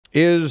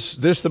Is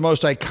this the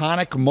most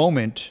iconic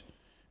moment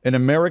in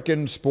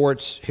American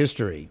sports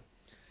history?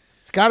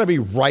 It's got to be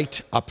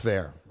right up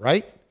there,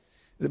 right?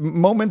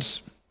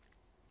 Moments,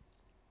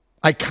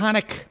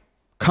 iconic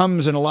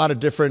comes in a lot of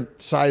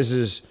different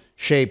sizes,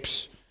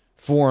 shapes,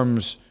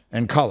 forms,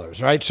 and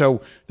colors, right?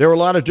 So there are a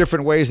lot of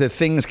different ways that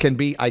things can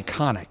be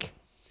iconic.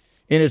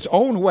 In its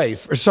own way,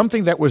 for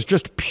something that was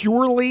just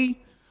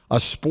purely a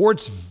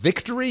sports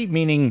victory,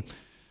 meaning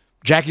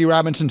Jackie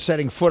Robinson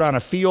setting foot on a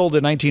field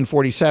in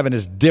 1947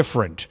 is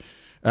different.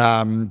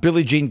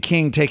 Billie Jean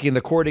King taking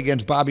the court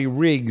against Bobby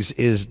Riggs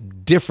is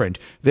different.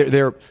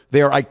 They're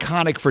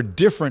iconic for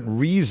different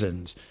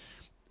reasons.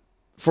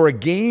 For a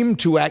game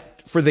to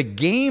act, for the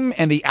game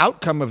and the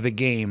outcome of the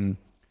game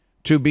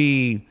to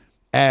be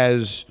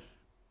as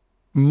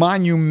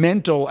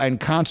monumental and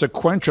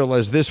consequential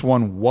as this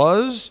one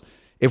was,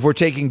 if we're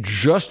taking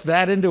just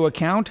that into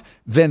account,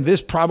 then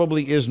this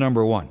probably is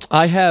number one.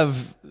 I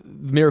have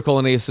Miracle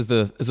on Ice as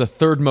the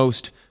third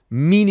most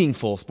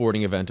meaningful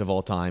sporting event of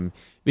all time,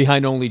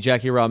 behind only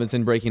Jackie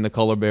Robinson breaking the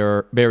color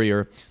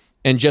barrier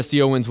and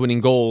Jesse Owens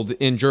winning gold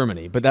in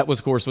Germany. But that,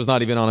 of course, was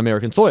not even on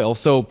American soil.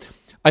 So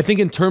I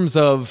think in terms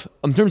of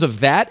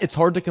that, it's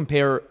hard to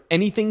compare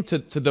anything to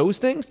those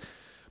things.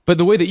 But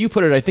the way that you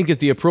put it, I think, is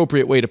the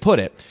appropriate way to put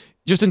it.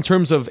 Just in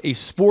terms of a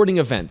sporting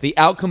event, the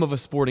outcome of a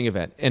sporting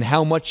event, and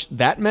how much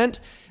that meant,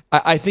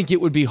 I think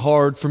it would be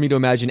hard for me to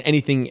imagine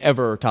anything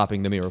ever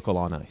topping the Miracle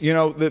on Ice. You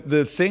know,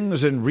 the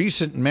things in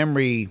recent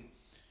memory,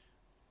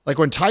 like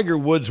when Tiger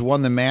Woods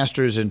won the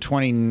Masters in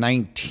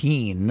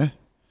 2019,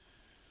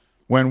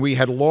 when we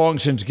had long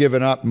since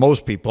given up,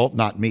 most people,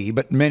 not me,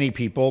 but many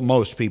people,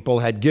 most people,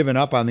 had given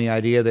up on the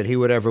idea that he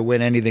would ever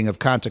win anything of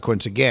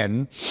consequence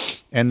again.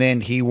 And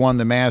then he won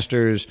the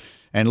Masters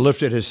and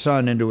lifted his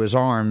son into his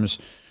arms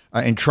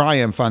in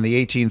triumph on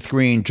the 18th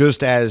green,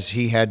 just as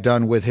he had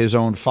done with his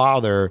own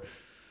father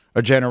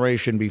a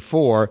generation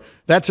before.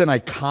 That's an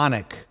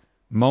iconic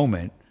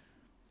moment.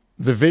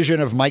 The vision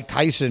of Mike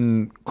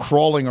Tyson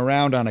crawling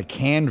around on a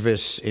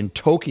canvas in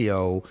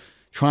Tokyo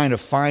trying to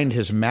find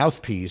his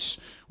mouthpiece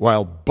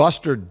while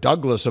Buster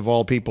Douglas, of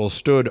all people,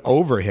 stood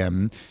over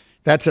him.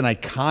 That's an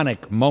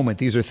iconic moment.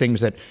 These are things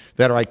that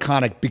are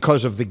iconic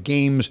because of the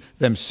games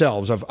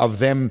themselves, of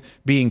them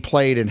being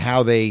played and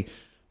how they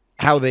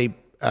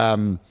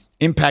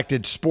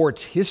impacted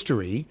sports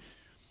history.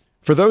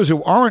 For those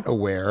who aren't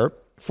aware,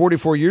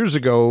 44 years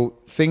ago,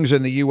 things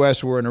in the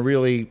U.S. were in a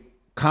really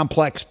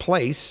complex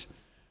place,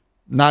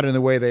 not in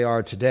the way they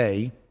are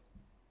today.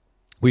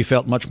 We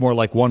felt much more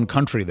like one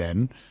country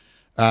then.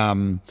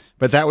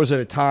 But that was at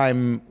a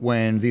time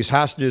when these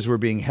hostages were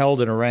being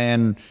held in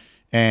Iran,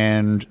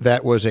 and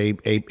that was a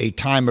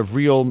time of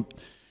real,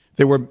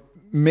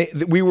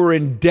 we were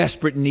in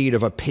desperate need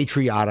of a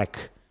patriotic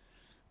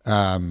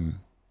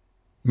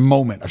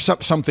moment, of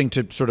something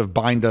to sort of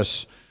bind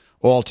us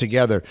all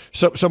together.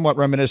 So, somewhat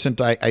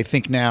reminiscent, I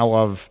think now,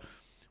 of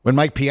when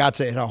Mike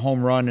Piazza hit a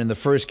home run in the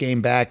first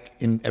game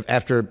back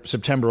after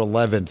September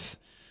 11th.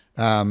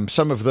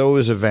 Some of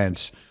those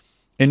events.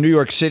 In New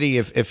York City,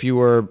 if you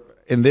were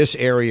in this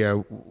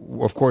area,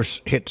 of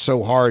course, hit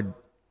so hard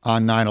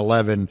on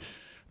 9/11,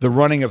 the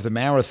running of the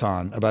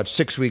marathon about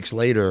 6 weeks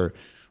later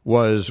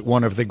was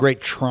one of the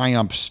great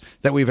triumphs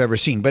that we've ever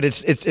seen. But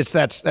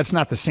that's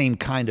not the same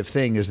kind of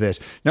thing as this.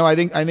 No, I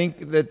think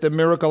that the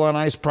Miracle on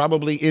Ice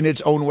probably in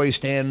its own way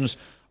stands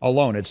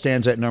alone. It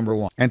stands at number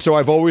one. And so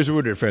I've always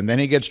rooted for him. Then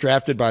he gets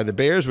drafted by the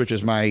Bears, which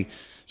is my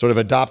sort of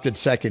adopted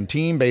second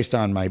team based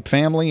on my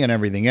family and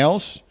everything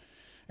else.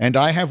 And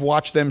I have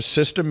watched them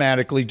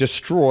systematically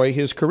destroy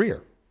his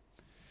career.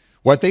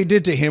 What they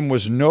did to him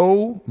was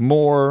no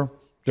more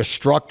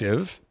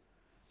destructive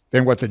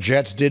than what the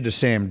Jets did to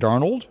Sam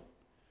Darnold,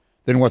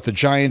 than what the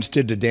Giants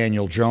did to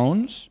Daniel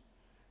Jones,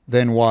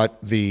 than what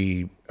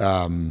the,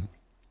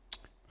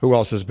 who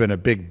else has been a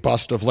big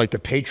bust of, like the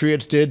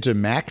Patriots did to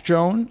Mac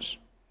Jones?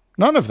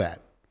 None of that.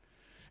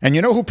 And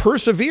you know who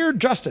persevered?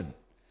 Justin.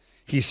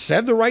 He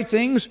said the right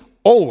things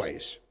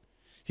always.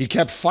 He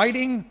kept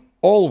fighting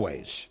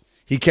always.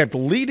 He kept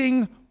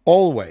leading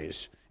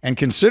always. And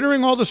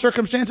considering all the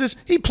circumstances,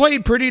 he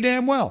played pretty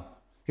damn well.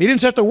 He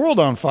didn't set the world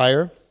on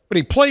fire, but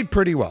he played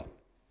pretty well.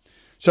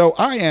 So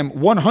I am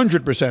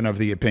 100% of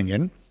the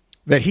opinion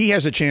that he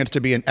has a chance to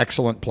be an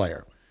excellent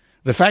player.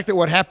 The fact that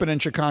what happened in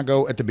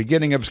Chicago at the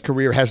beginning of his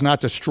career has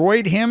not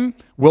destroyed him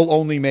will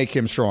only make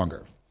him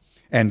stronger.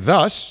 And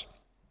thus,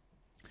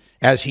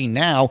 as he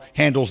now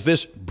handles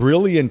this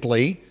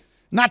brilliantly,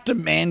 not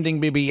demanding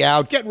me be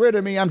out, get rid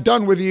of me, I'm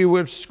done with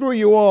you, screw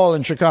you all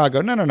in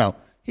Chicago. No.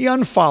 He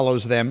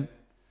unfollows them,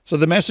 so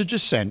the message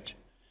is sent.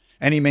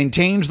 And he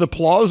maintains the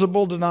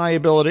plausible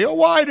deniability. Oh,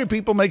 why do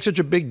people make such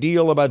a big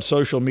deal about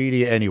social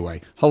media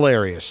anyway?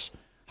 Hilarious.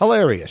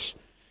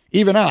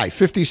 Even I,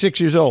 56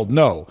 years old,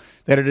 know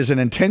that it is an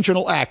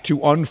intentional act to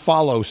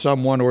unfollow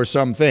someone or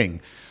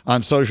something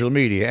on social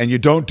media, and you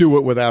don't do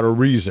it without a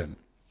reason.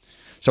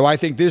 So I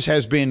think this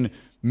has been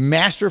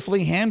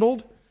masterfully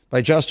handled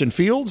by Justin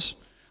Fields.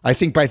 I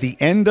think by the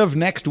end of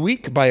next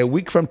week, by a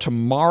week from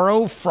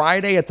tomorrow,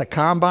 Friday at the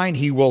Combine,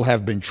 he will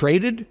have been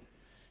traded.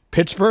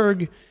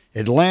 Pittsburgh,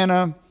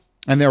 Atlanta,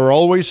 and there are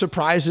always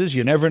surprises.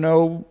 You never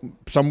know.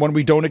 Someone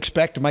we don't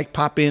expect might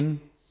pop in.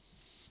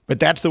 But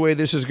that's the way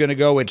this is going to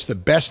go. It's the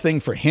best thing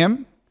for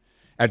him.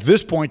 At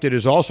this point, it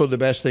is also the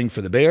best thing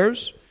for the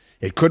Bears.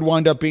 It could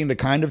wind up being the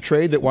kind of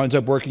trade that winds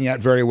up working out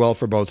very well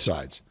for both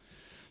sides.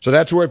 So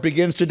that's where it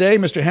begins today.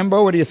 Mr.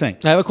 Hembo, what do you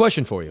think? I have a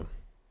question for you.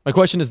 My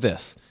question is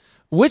this.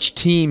 Which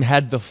team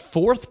had the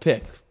 4th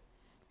pick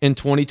in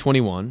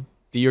 2021,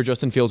 the year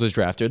Justin Fields was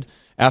drafted,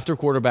 after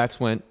quarterbacks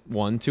went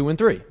 1, 2, and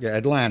 3? Yeah,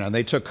 Atlanta. And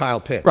they took Kyle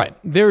Pitts. Right.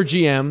 Their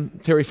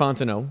GM, Terry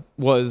Fontenot,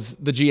 was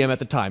the GM at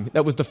the time.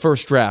 That was the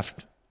first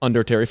draft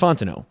under Terry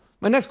Fontenot.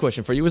 My next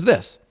question for you is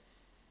this.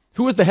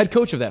 Who was the head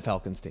coach of that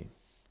Falcons team?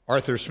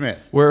 Arthur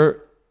Smith.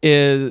 Who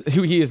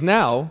he is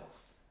now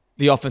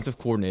the offensive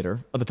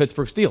coordinator of the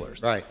Pittsburgh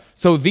Steelers. Right.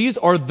 So these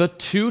are the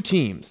 2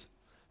 teams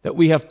that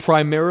we have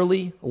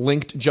primarily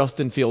linked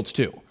Justin Fields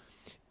to.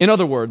 In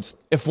other words,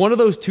 if one of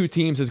those 2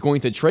 teams is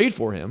going to trade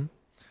for him,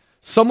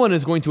 someone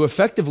is going to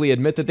effectively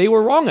admit that they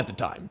were wrong at the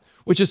time,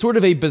 which is sort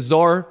of a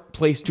bizarre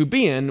place to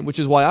be in, which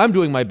is why I'm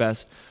doing my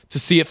best to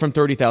see it from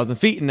 30,000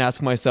 feet and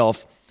ask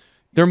myself,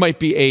 there might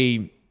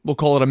be we'll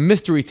call it a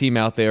mystery team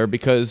out there,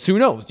 because who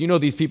knows? You know,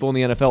 these people in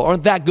the NFL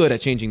aren't that good at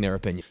changing their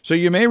opinion. So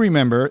you may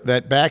remember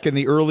that back in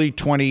the early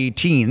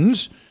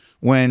 2010s,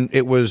 when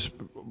it was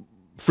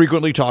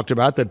frequently talked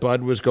about that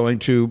Bud was going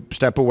to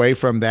step away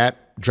from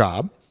that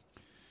job,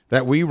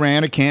 that we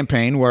ran a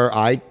campaign where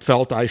I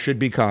felt I should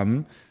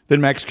become the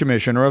next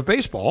commissioner of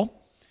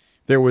baseball.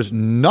 There was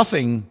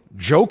nothing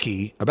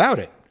jokey about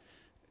it.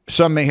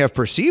 Some may have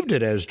perceived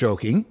it as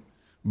joking,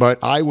 but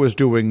I was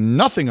doing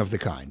nothing of the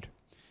kind.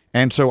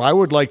 And so I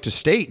would like to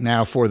state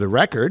now for the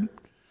record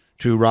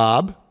to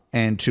Rob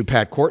and to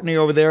Pat Courtney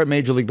over there at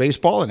Major League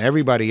Baseball and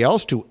everybody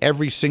else, to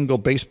every single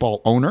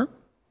baseball owner,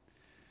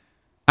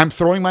 I'm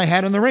throwing my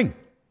hat in the ring.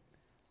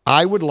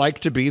 I would like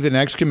to be the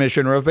next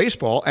commissioner of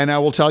baseball, and I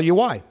will tell you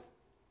why.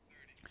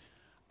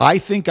 I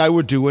think I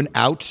would do an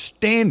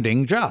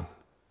outstanding job.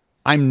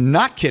 I'm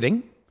not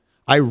kidding.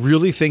 I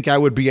really think I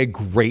would be a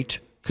great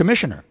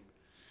commissioner.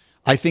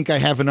 I think I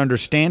have an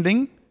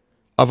understanding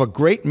of a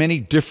great many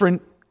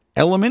different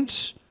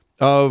elements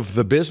of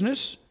the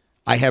business.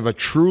 I have a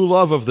true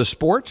love of the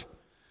sport.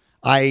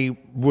 I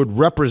would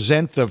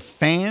represent the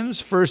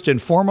fans first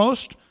and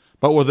foremost,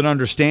 but with an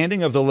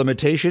understanding of the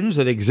limitations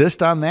that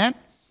exist on that.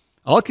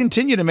 I'll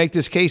continue to make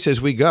this case as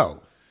we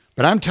go.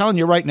 But I'm telling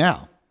you right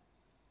now,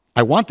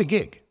 I want the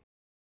gig.